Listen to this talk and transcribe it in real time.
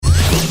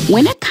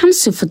When it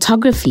comes to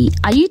photography,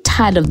 are you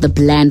tired of the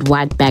bland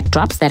white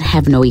backdrops that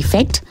have no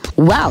effect?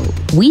 Well,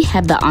 we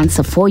have the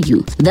answer for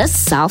you. The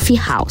Selfie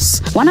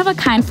House,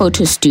 one-of-a-kind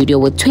photo studio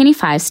with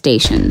 25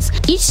 stations.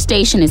 Each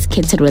station is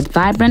kitted with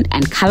vibrant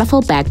and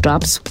colorful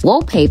backdrops,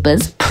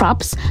 wallpapers,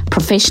 props,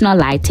 professional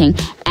lighting,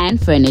 and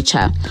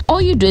furniture.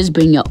 All you do is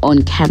bring your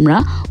own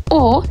camera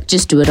or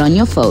just do it on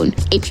your phone.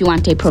 If you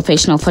want a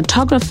professional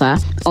photographer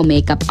or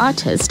makeup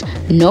artist,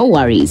 no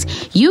worries.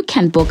 You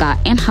can book our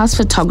in-house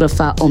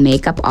photographer or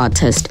makeup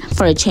artist.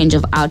 For a change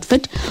of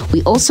outfit,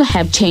 we also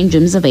have change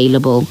rooms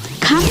available.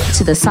 Come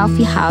to the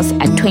Selfie House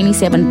at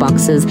 27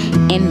 Boxes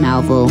in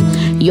Melville.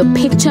 Your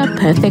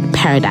picture-perfect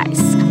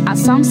paradise. Our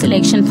song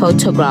selection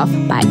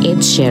photographed by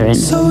Ed Sheeran.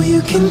 So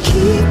you can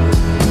keep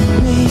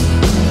me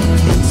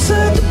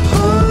inside the